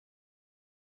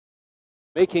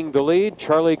Making the lead,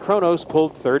 Charlie Kronos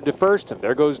pulled third to first, and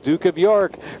there goes Duke of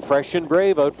York, fresh and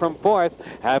brave out from fourth.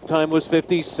 Halftime was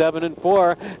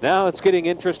 57-4. Now it's getting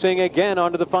interesting again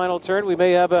onto the final turn. We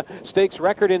may have a stakes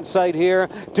record in sight here.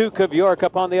 Duke of York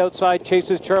up on the outside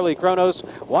chases Charlie Kronos.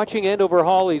 Watching Andover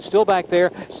Hall, he's still back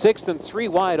there, sixth and 3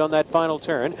 wide on that final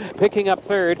turn. Picking up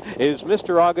third is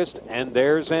Mr. August, and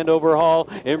there's Andover Hall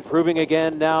improving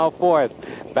again, now fourth.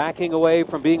 Backing away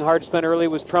from being hard spent early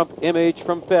was Trump Image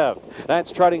from fifth.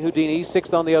 That's Trotting Houdini,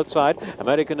 sixth on the outside.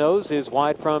 America Knows is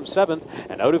wide from seventh,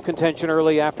 and out of contention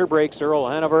early after breaks, Earl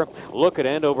Hanover. Look at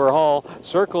Andover Hall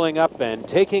circling up and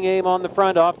taking aim on the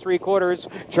front off 3/4.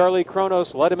 Charlie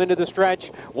Kronos led him into the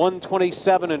stretch,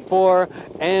 127-4.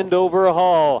 Andover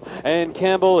Hall and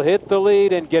Campbell hit the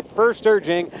lead and get first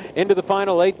urging into the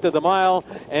final eighth of the mile,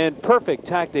 and perfect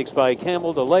tactics by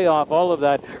Campbell to lay off all of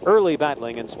that early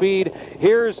battling and speed.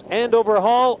 Here's Andover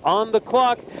Hall on the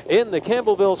clock in the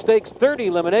Campbellville Stakes 30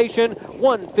 elimination,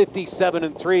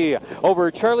 157-3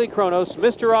 over Charlie Kronos,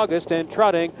 Mr. August, and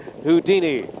Trotting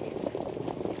Houdini.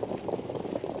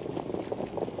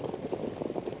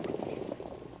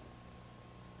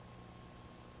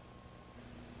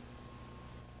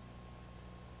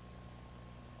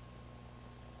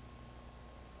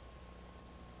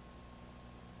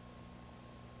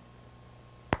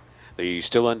 The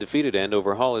still undefeated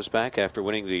Andover Hall is back after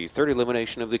winning the third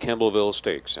elimination of the Campbellville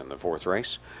Stakes. In the fourth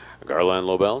race, Garland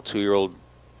Lobel, 2-year-old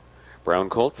brown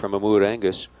colt from Amur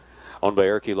Angus, owned by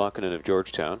Erky Lockinen of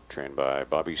Georgetown, trained by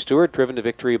Bobby Stewart, driven to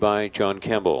victory by John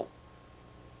Campbell.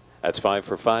 That's 5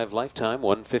 for 5 lifetime,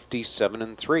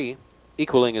 157-3.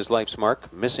 Equaling his life's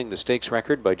mark, missing the stakes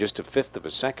record by just a fifth of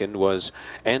a second, was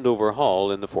Andover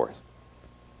Hall in the fourth.